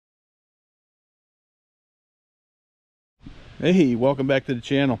Hey, welcome back to the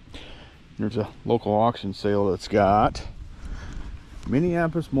channel. There's a local auction sale that's got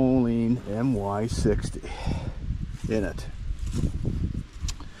Minneapolis Moline MY60 in it.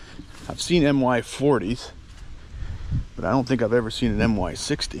 I've seen MY40s, but I don't think I've ever seen an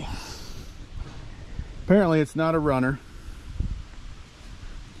MY60. Apparently it's not a runner.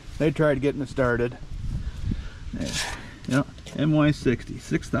 They tried getting it started. Yeah, MY60,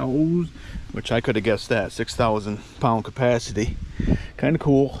 6,000, which I could have guessed that, 6,000 pound capacity. Kind of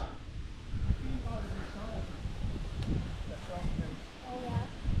cool.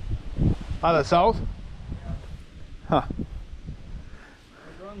 Out of the south? Huh. It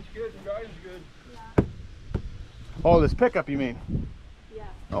runs good and drives good. Yeah. Oh, this pickup you mean? Yeah.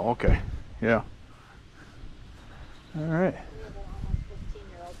 Oh, okay. Yeah. All right. We have an almost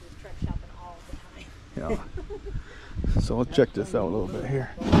 15-year-old who's truck shopping all the time. Yeah. So let's check this out a little bit here.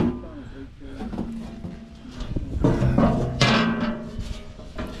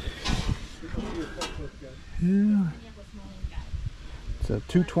 Yeah. It's a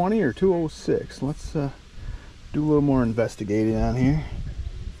 220 or 206. Let's do a little more investigating on here.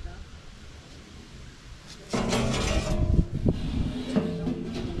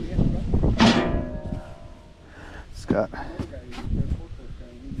 It's got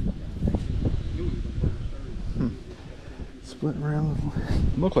split around.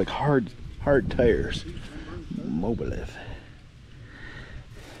 Look like hard tires. Mobilive.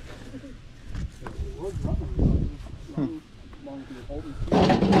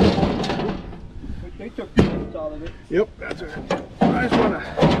 They took the bits out of it. Yep, that's it. I just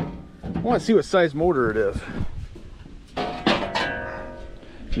want to see what size motor it is.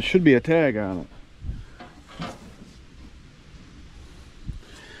 There should be a tag on it.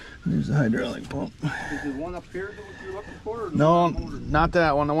 There's the hydraulic pump. Is the one up here that you're looking for? Or the No, one on the motor? not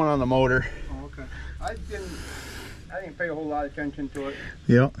that one. The one on the motor. Oh, okay. I didn't pay a whole lot of attention to it.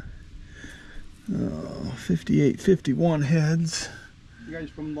 Yep. 58, 51 heads. You guys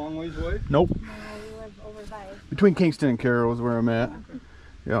from a long ways away? Nope. No, we live over by. Between Kingston and Carroll is where I'm at. Okay.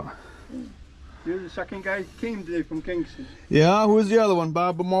 Yeah. You're the second guy that came today from Kingston. Yeah, who was the other one?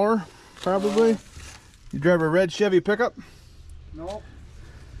 Bob Moore, probably? You drive a red Chevy pickup? No.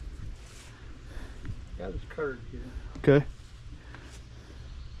 Got his card here. Okay.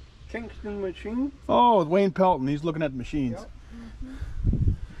 Kingston Machine? Oh, Wayne Pelton. He's looking at the machines. Yep.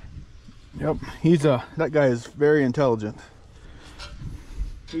 Yep. He's that guy is very intelligent.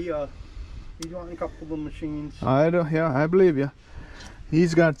 He's wanting a couple of machines. Yeah, I believe you.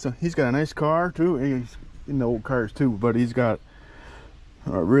 He's got a nice car too. He's in the old cars too, but he's got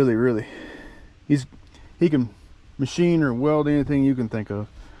really he can machine or weld anything you can think of.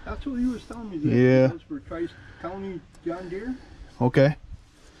 That's what he was telling me. Yeah. He was for Tri-County John Deere. Okay.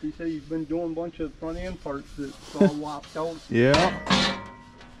 He said he's been doing a bunch of front end parts that's all lopped out. Yeah.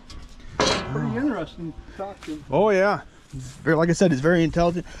 Pretty interesting to talk to him. Oh yeah. Like I said, he's very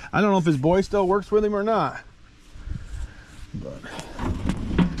intelligent. I don't know if his boy still works with him or not. But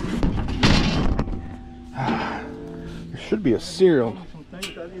there should be a serial. Some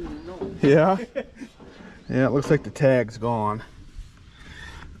things I didn't even know. Yeah. Yeah, it looks like the tag's gone.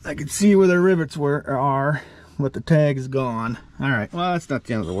 I can see where the rivets are, but the tag's gone. All right. Well, that's not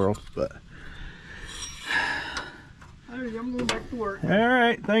the end of the world, but. All right, I'm going back to work. All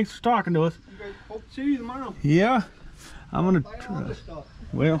right. Thanks for talking to us. You guys hope to see you tomorrow. Yeah. I'm gonna Buy all try. this stuff.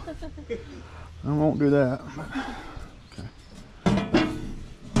 Well, I won't do that. Okay.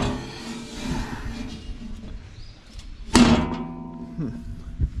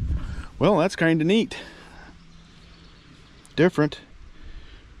 Well, that's kind of neat. Different.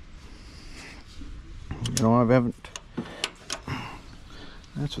 You know, I haven't.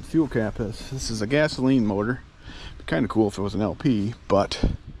 That's what the fuel cap is. This is a gasoline motor. It'd be kind of cool if it was an LP, but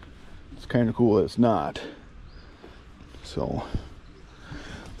it's kind of cool that it's not. So,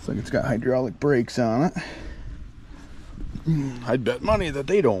 looks like it's got hydraulic brakes on it. I'd bet money that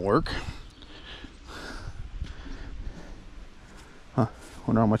they don't work. Huh.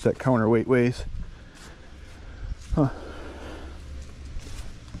 Wonder how much that counterweight weighs. Huh.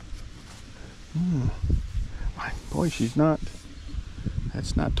 Boy, she's not.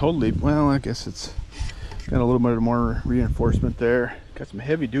 That's not totally. Well, I guess it's got a little bit more reinforcement there. Got some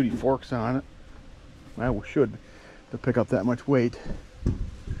heavy duty forks on it. Well, should to pick up that much weight.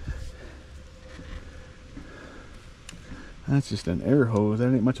 That's just an air hose. There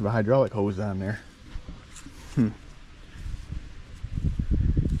ain't much of a hydraulic hose on there.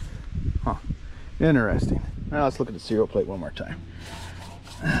 Huh. Interesting. Now let's look at the serial plate one more time.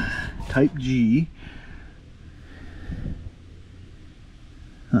 Type G.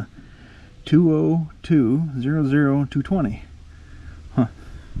 202-00220.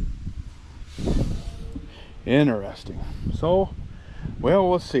 Interesting. So, well,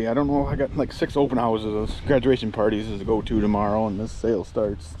 we'll see. I don't know. I got like 6 open houses, graduation parties to go to tomorrow, and this sale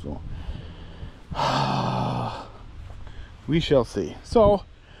starts. So, we shall see. So,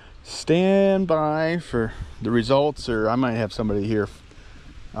 stand by for the results, or I might have somebody here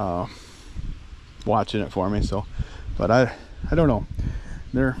watching it for me. So, but I don't know.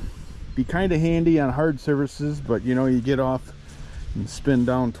 They're be kind of handy on hard surfaces, but you know, you get off and spin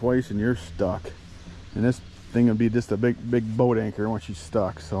down twice and you're stuck. And this thing would be just a big boat anchor once you're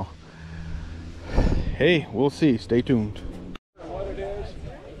stuck. So hey, we'll see. Stay tuned. What it is,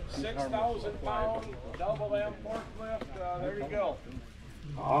 6,000 pound double M forklift. There you go.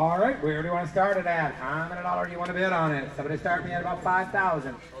 All right, where do you want to start it at? How many dollars do you want to bid on it? Somebody start me at about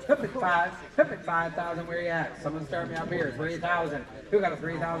 5,000. Hip it 5,000. Where you at? Someone start me up here. 3,000. Who got a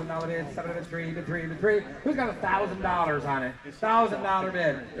 $3,000 bid? 7 to 3 to 3 to 3. Who's got $1,000 on it? $1,000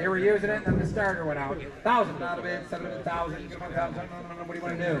 bid. They were using it, and then the starter went out. $1,000 bid. 7 to 1,000. What do you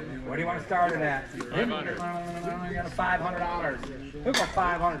want to do? Where do you want to start it at? 500. You got a $500. Who got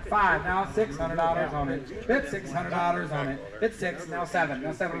 500? 5. Now $600 on it. Bid $600 on it. Bid 6. Now 7.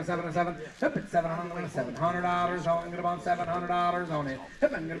 Now 7 and 7 and 7. Hip it $700 on it. About $700 on it.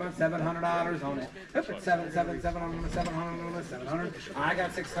 Hip it about $700 on it. Hip it 7 on 700. I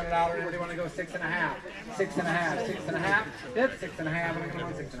got $600. Where do you want to go? 6.5. 6.5. Hip 6.5. I'm going to go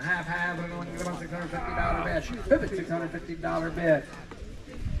 6.5. I'm going to go $650 bid. Hip it $650 bid.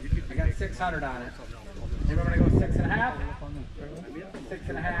 I got 600 on it. Everybody go 6.5.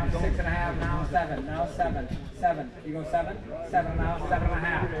 6.5, now 7, now 7. You go 7 now,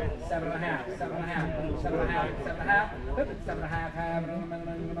 7.5, 7.5.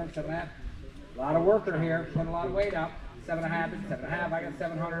 7.5. A lot of worker here, putting a lot of weight up. 7.5, I got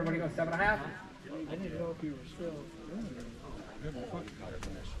 700, everybody go 7.5. I need to know if you were still.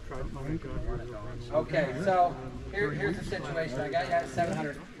 Okay, so here's the situation. I got you at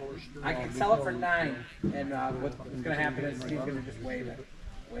 700. I can sell it for 9, and what's going to happen is he's going to just waive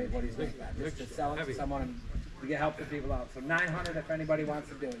what he's making, just to sell it to someone and to get help the people out. So 900 if anybody wants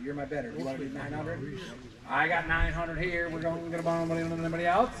to do it. You're my bidder. You want to do 900? I got 900 here. We're going to borrow money on anybody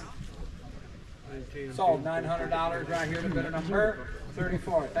else. Sold $900 right here. The bidder number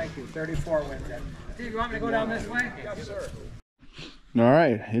 34. Thank you. 34 wins it. Steve, you want me to go down this way? Yes, sir. All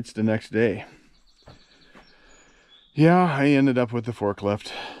right, it's the next day. Yeah, I ended up with the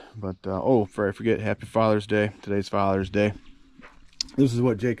forklift, but oh, before I forget, happy Father's Day. Today's Father's Day. This is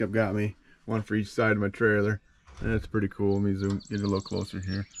what Jacob got me, one for each side of my trailer, and it's pretty cool. Let me zoom, get a little closer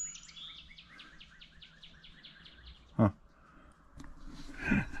here. Huh?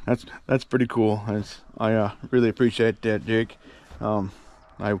 That's pretty cool. I really appreciate that, Jake. I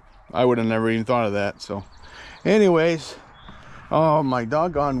would have never even thought of that. So, anyways. Oh, my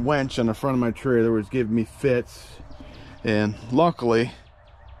doggone winch on the front of my trailer was giving me fits, and luckily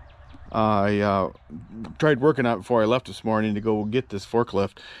I tried working out before I left this morning to go get this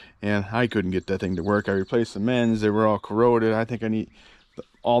forklift, and I couldn't get that thing to work. I replaced some ends, they were all corroded. I think I need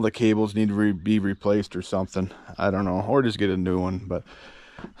all the cables need to be replaced or something. I don't know, or just get a new one, but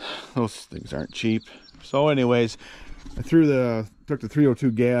those things aren't cheap. So anyways, I took the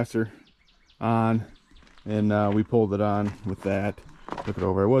 302 gasser on, and we pulled it on with that, took it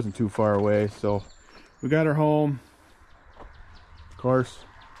over. It wasn't too far away, so we got her home. Of course,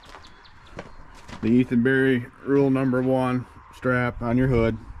 the Ethan Berry rule number 1, strap on your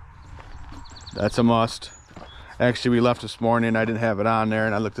hood. That's a must. Actually, we left this morning, I didn't have it on there,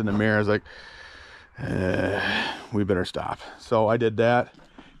 and I looked in the mirror, I was like, we better stop. So I did that.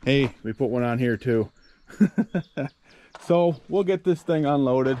 Hey, we put one on here too. So we'll get this thing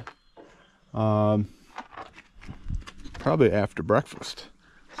unloaded probably after breakfast.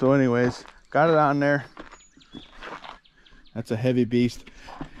 So anyways, got it on there. That's a heavy beast.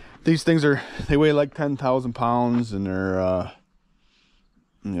 These things they weigh like 10,000 pounds, and they're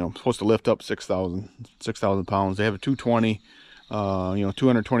you know, supposed to lift up 6,000 pounds. They have a 220 you know,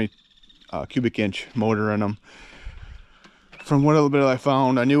 220 cubic inch motor in them. From what little bit I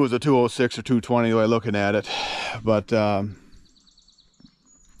found, I knew it was a 206 or 220 by looking at it, but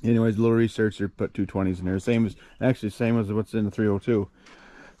anyways, a little research, they put 220s in there, same as what's in the 302.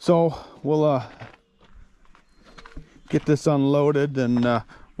 So we'll get this unloaded, and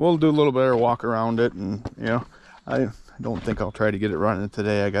we'll do a little bit of walk around it. And you know, I don't think I'll try to get it running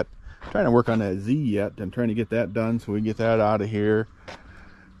today. Trying to work on that Z yet. I'm trying to get that done so we can get that out of here.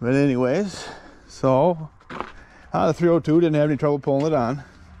 But anyways, so the 302 didn't have any trouble pulling it on.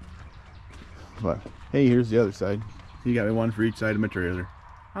 But hey, here's the other side. You got me one for each side of my trailer.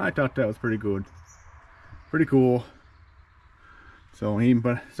 I thought that was pretty good, pretty cool. So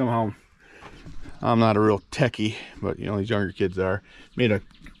but somehow I'm not a real techie, but you know, these younger kids are. Made a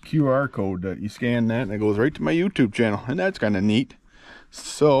QR code that you scan that and it goes right to my YouTube channel, and that's kind of neat.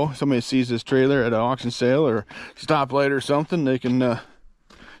 So somebody sees this trailer at an auction sale or stoplight or something, they can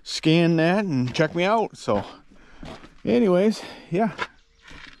scan that and check me out. So anyways, yeah,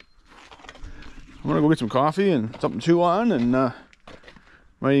 I'm gonna go get some coffee and something to chew on, and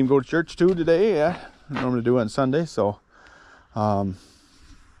might even go to church too today. Yeah, I normally do on Sunday. So I'll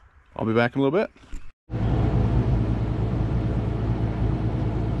be back in a little bit.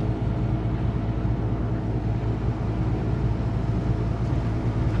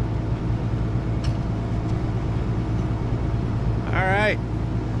 All right,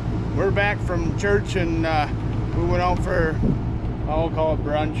 we're back from church, and we went out for, I'll call it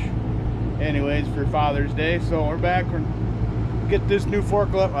brunch anyways, for Father's Day. So we're back. We're get this new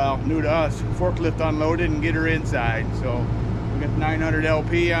forklift, well, new to us, forklift unloaded and get her inside. So we got 900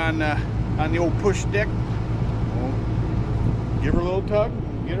 LP on the old push stick. We'll give her a little tug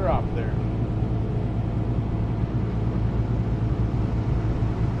and get her off there.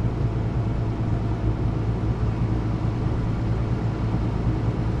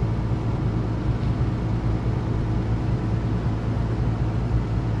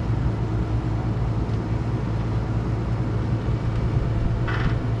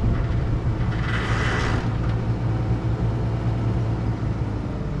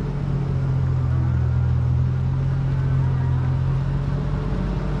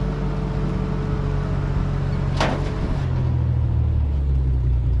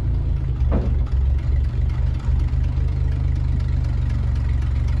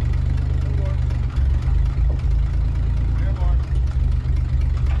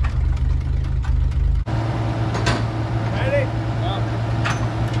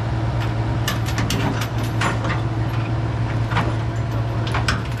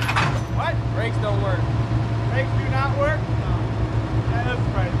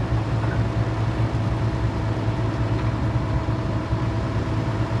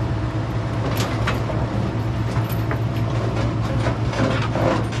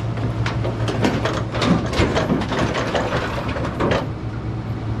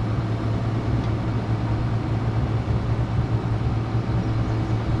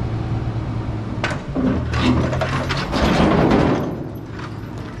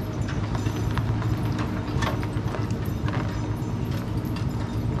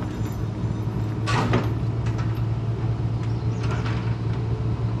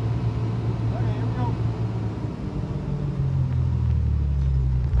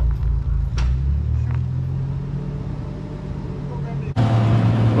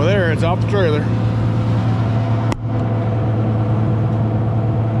 Well, there, it's off the trailer.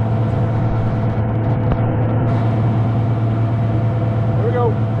 Here we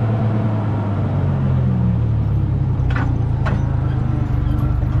go.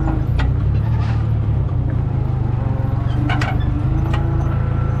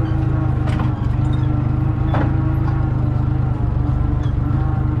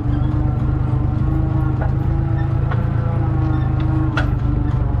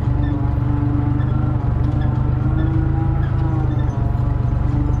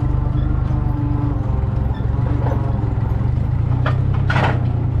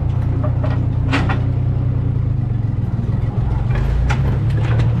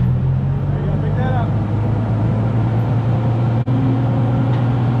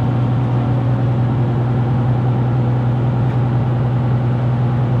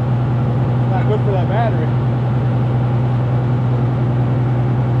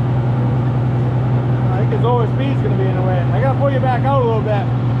 Pull you back out a little bit.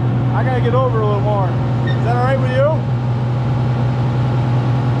 I gotta get over a little more. Is that all right with you?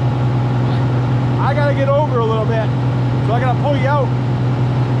 I gotta get over a little bit, so I gotta pull you out.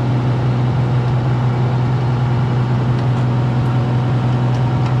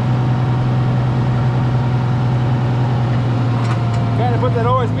 Trying to put that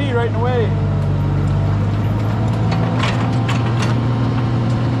OSB right in the way.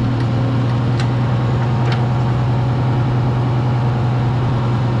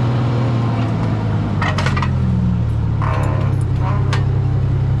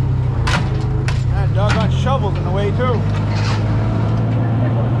 Shovels in the way too.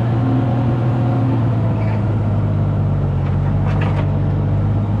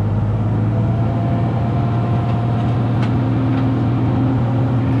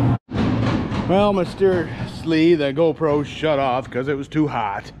 Well, mysteriously the GoPro shut off because it was too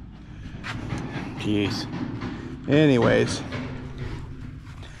hot. Jeez. Anyways,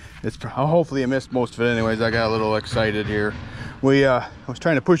 it's hopefully I missed most of it. Anyways, I got a little excited here. I was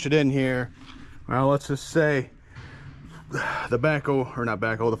trying to push it in here. well, let's just say the backhoe, or not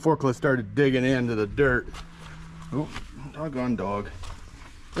backhoe, the forklift started digging into the dirt. Oh, doggone dog.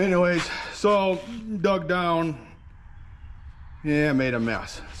 Anyways, so dug down, yeah, made a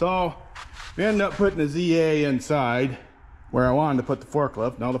mess. So we ended up putting a ZA inside where I wanted to put the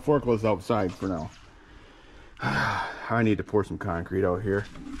forklift. Now the forklift's outside for now. I need to pour some concrete out here,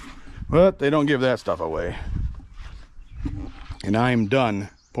 but they don't give that stuff away. And I'm done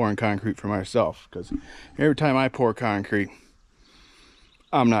pouring concrete for myself, because every time I pour concrete,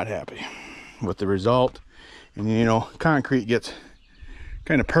 I'm not happy with the result. And you know, concrete gets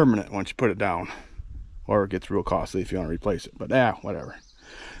kind of permanent once you put it down, or it gets real costly if you want to replace it. But whatever.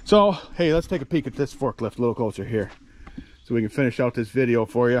 So hey, let's take a peek at this forklift a little closer here so we can finish out this video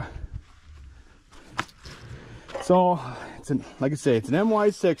for you. So it's like I say, it's an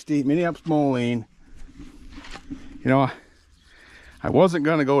MY-60 Minneapolis Moline. You know, I wasn't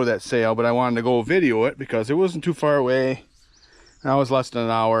gonna go to that sale, but I wanted to go video it because it wasn't too far away. And I was less than an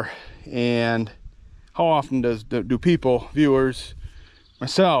hour. And how often do people, viewers,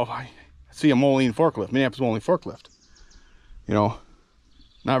 myself, I see a Moline forklift, Minneapolis Moline forklift? You know,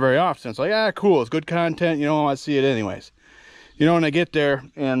 not very often. It's like, cool, it's good content, you know, I see it anyways. You know, and I get there,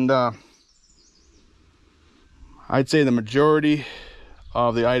 and I'd say the majority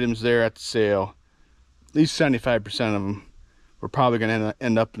of the items there at the sale, at least 75% of them, were probably going to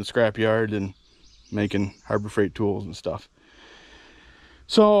end up in the scrapyard and making Harbor Freight tools and stuff.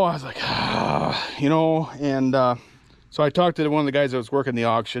 So I was like, you know, and so I talked to one of the guys that was working the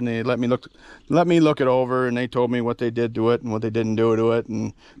auction. They let me look it over, and they told me what they did to it and what they didn't do to it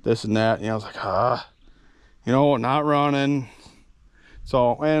and this and that. And I was like, you know, not running.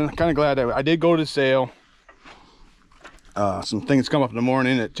 So, and I'm kind of glad I did go to the sale. Some things come up in the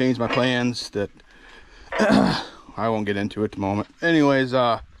morning that changed my plans that I won't get into at the moment. Anyways,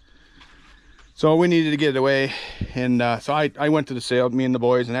 so we needed to get it away, and so I went to the sale, me and the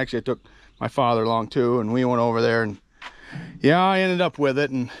boys, and actually I took my father along too, and we went over there, and yeah, I ended up with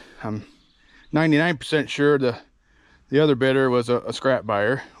it, and I'm 99% sure the other bidder was a scrap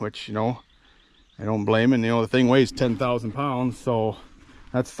buyer, which, you know, I don't blame him. You know, the thing weighs 10,000 pounds, so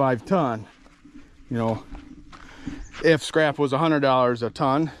that's 5 ton. You know, if scrap was $100 a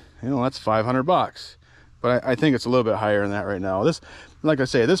ton, you know, that's 500 bucks. But I think it's a little bit higher than that right now. This, like I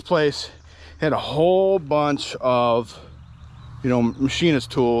say, this place had a whole bunch of, you know, machinist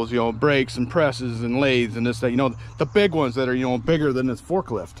tools, you know, brakes and presses and lathes and this, that, you know, the big ones that are, you know, bigger than this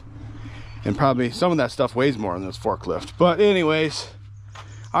forklift. And probably some of that stuff weighs more than this forklift. But anyways,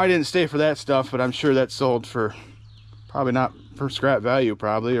 I didn't stay for that stuff, but I'm sure that sold for probably not for scrap value,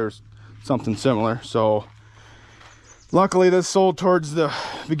 probably, or something similar. So luckily this sold towards the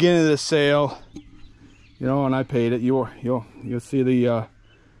beginning of the sale, you know, and I paid it. You'll see the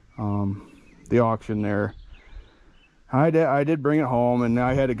auction there. I did bring it home, and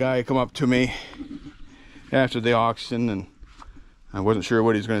I had a guy come up to me after the auction, and I wasn't sure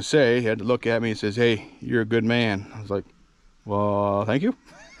what he was going to say. He had to look at me and says, "Hey, you're a good man." I was like, "Well, thank you."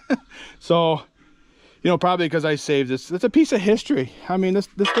 So, you know, probably because I saved this. It's a piece of history. I mean, this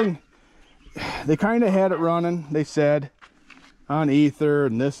thing, they kind of had it running, they said, on ether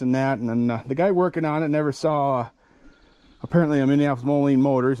and this and that, and then the guy working on it never saw apparently a Minneapolis Moline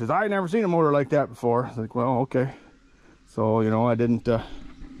motor. He says, "I never seen a motor like that before." I was like, well, okay. So, you know, I didn't you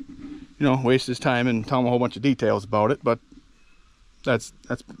know, waste his time and tell him a whole bunch of details about it, but that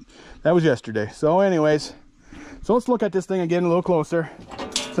was yesterday. So anyways, so let's look at this thing again a little closer,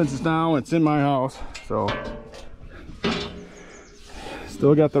 since it's in my house. So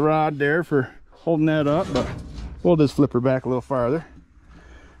still got the rod there for holding that up, but we'll just flip her back a little farther,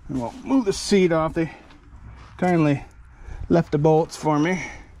 and we'll move the seat off. They kindly left the bolts for me.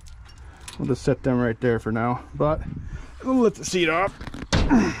 We'll just set them right there for now, but we'll lift the seat off,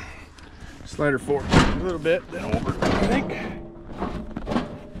 slide her forward a little bit, then over, I think.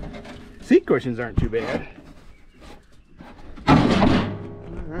 Seat cushions aren't too bad. All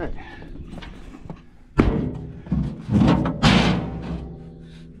right.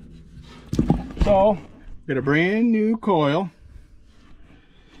 So, got a brand new coil.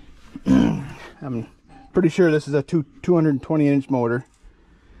 I'm pretty sure this is a 220-inch motor.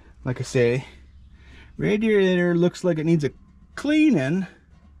 Like I say, radiator looks like it needs a cleaning,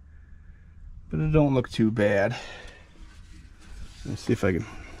 but it don't look too bad. Let's see if I can,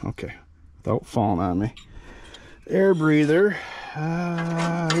 okay, without falling on me. Air breather,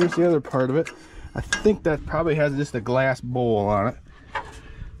 here's the other part of it. I think that probably has just a glass bowl on it.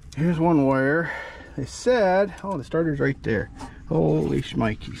 Here's one wire. They said, oh, the starter's right there. Holy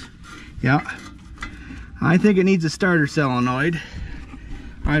shnikes. Yeah, I think it needs a starter solenoid.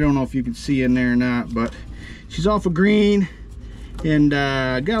 I don't know if you can see in there or not, but she's awful green and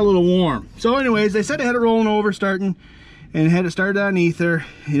got a little warm. So anyways, they said they had it rolling over starting and had it started on ether,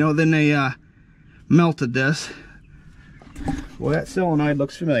 you know, then they melted this. Well, that solenoid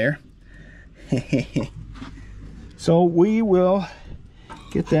looks familiar. So we will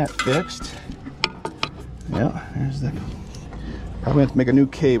get that fixed. Yeah, there's the, probably have to make a new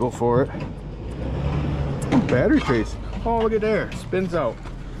cable for it. Ooh, battery trace. Oh, look at there, spins out.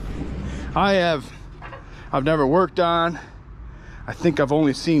 I've never worked on, I think I've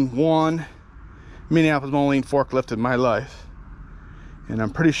only seen one Minneapolis Moline forklift in my life. And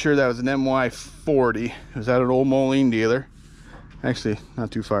I'm pretty sure that was an MY-40. It was at an old Moline dealer. Actually,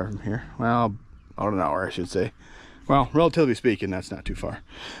 not too far from here. Well, about an hour, I should say. Well, relatively speaking, that's not too far.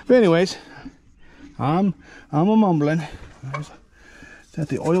 But anyways, I'm a mumbling. Is that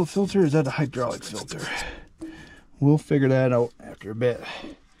the oil filter or is that the hydraulic filter? We'll figure that out after a bit.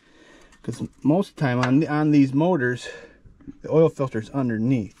 Because most of the time on these motors, the oil filter is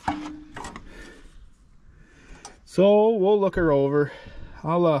underneath. So we'll look her over.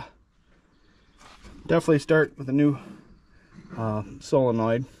 I'll definitely start with a new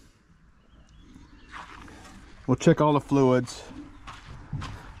solenoid. We'll check all the fluids.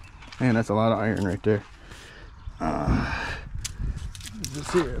 Man, that's a lot of iron right there. Is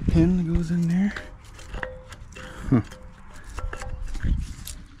this here a pin that goes in there? Huh.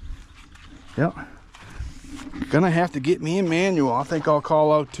 Yep. Gonna have to get me a manual. I think I'll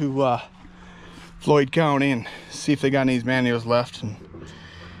call out to Floyd County and see if they got any of these manuals left. And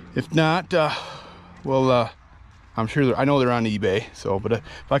if not, well, I'm sure I know they're on eBay. So, but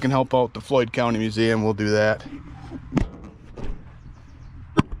if I can help out the Floyd County Museum, we'll do that.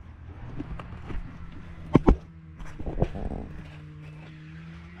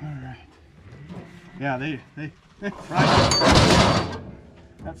 All right. Yeah, they right.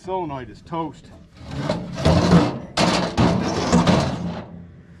 That solenoid is toast.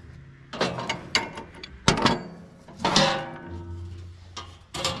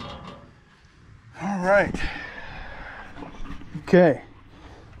 All right. Okay.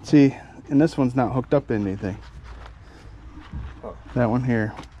 See, and this one's not hooked up to anything. That one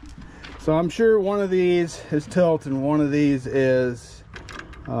here. So I'm sure one of these is tilt and one of these is,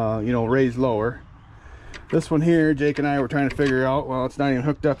 you know, raised lower. This one here, Jake and I were trying to figure out, well, it's not even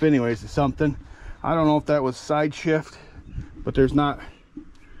hooked up anyways to something. I don't know if that was side shift, but there's nothing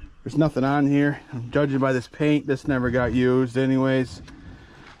on here. Judging by this paint, this never got used anyways.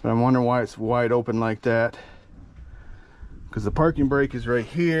 But I'm wondering why it's wide open like that. Because the parking brake is right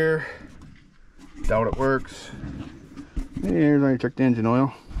here. Doubt it works. Here's where I checked the engine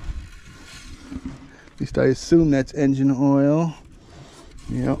oil. At least I assume that's engine oil.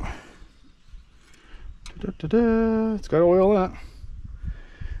 Yep. Da-da-da. It's got oil in it.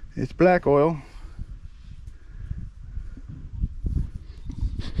 It's black oil.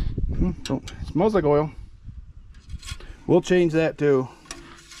 Oh, it smells like oil. We'll change that too.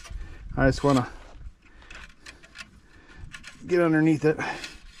 I just want to get underneath it.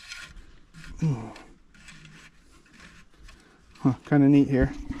 Huh, kind of neat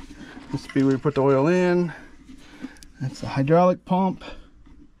here. This will be where we put the oil in. That's the hydraulic pump.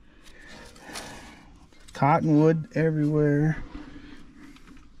 Cottonwood everywhere.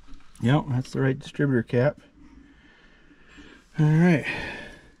 Yep, that's the right distributor cap. All right.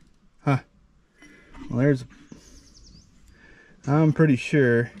 Huh. Well, there's. I'm pretty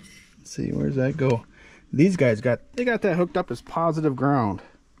sure. Let's see, where's that go? These guys got that hooked up as positive ground.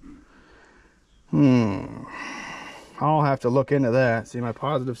 I'll have to look into that. See, my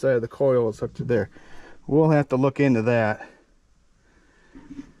positive side of the coil is hooked to there. We'll have to look into that.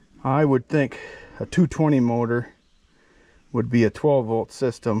 I would think a 220 motor would be a 12-volt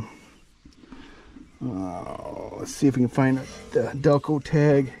system. Let's see if we can find the Delco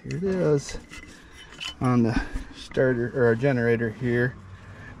tag. Here it is on the starter or a generator here.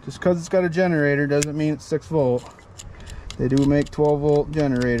 Just because it's got a generator doesn't mean it's 6 volt. They do make 12-volt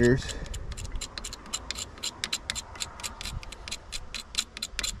generators.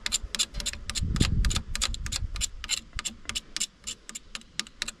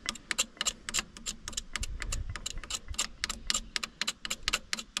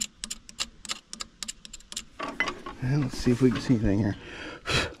 And let's see if we can see anything here.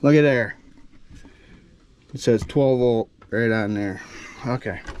 Look at there. It says 12 volt right on there.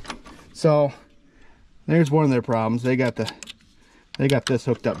 Okay. So there's one of their problems. They got this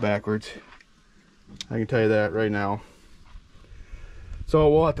hooked up backwards. I can tell you that right now. So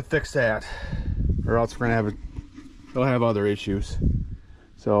we'll have to fix that, or else we're gonna they'll have other issues.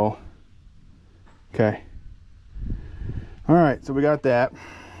 So okay. All right, so we got that.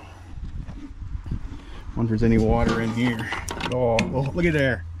 Wonder if there's any water in here. Oh, look at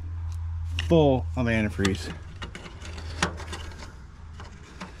there. Full of antifreeze.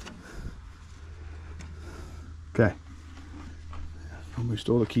 Okay. We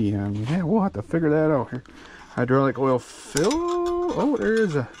stole the key on me. Yeah, we'll have to figure that out here. Hydraulic oil fill. Oh, there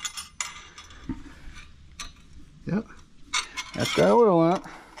is a. Yep. That's got oil on it.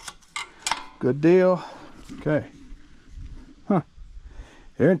 Good deal. Okay. Huh.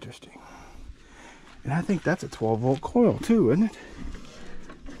 Interesting. And I think that's a 12-volt coil too, isn't it?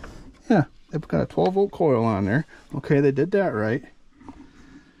 Yeah, they've got a 12-volt coil on there. Okay, they did that right.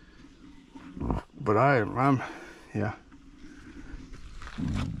 But I'm, yeah.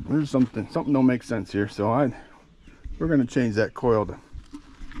 There's something don't make sense here. So we're gonna change that coil to.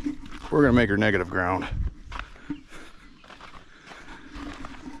 We're gonna make her negative ground.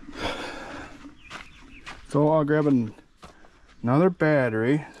 So I'll grab another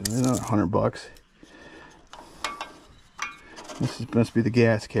battery. So another $100. This must be the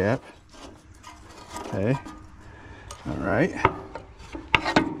gas cap. Okay. All right.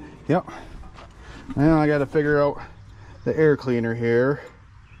 Yep. Now I got to figure out the air cleaner here.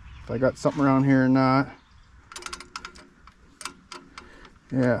 If I got something around here or not.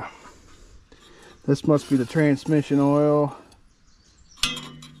 Yeah. This must be the transmission oil.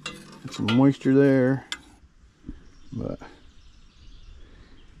 Got some moisture there. But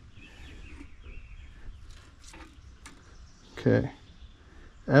okay.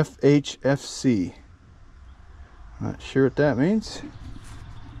 FHFC. Not sure what that means.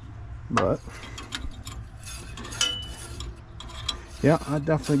 But yeah, I'll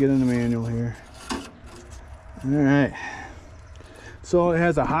definitely get in the manual here. All right. So it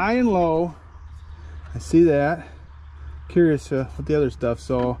has a high and low. I see that. Curious with the other stuff.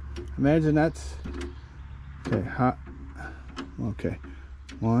 So imagine that's okay. Hot. Okay.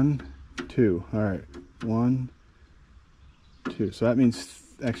 1, 2. All right. 1, 2. So that means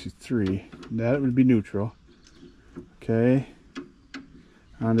actually 3. That would be neutral. Okay.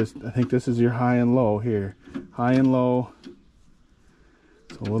 I think this is your high and low here. High and low.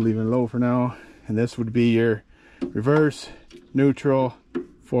 So we'll leave it low for now. And this would be your reverse, neutral,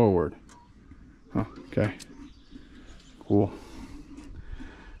 forward. Oh, okay. Cool.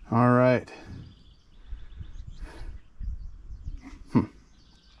 All right.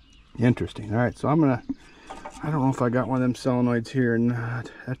 Interesting. All right, so I don't know if I got one of them solenoids here or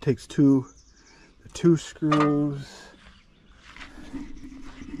not. That takes the two screws.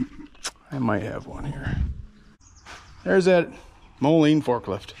 I might have one here. There's that Moline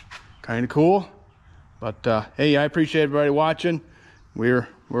forklift. Kind of cool. But hey, I appreciate everybody watching. We're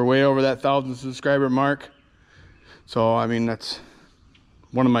way over that 1,000 subscriber mark. So I mean, that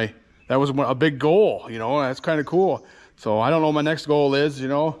was a big goal, you know. That's kind of cool. So I don't know what my next goal is, you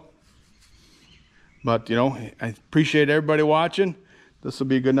know. But, you know, I appreciate everybody watching. This will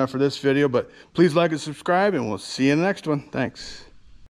be good enough for this video. But please like and subscribe, and we'll see you in the next one. Thanks.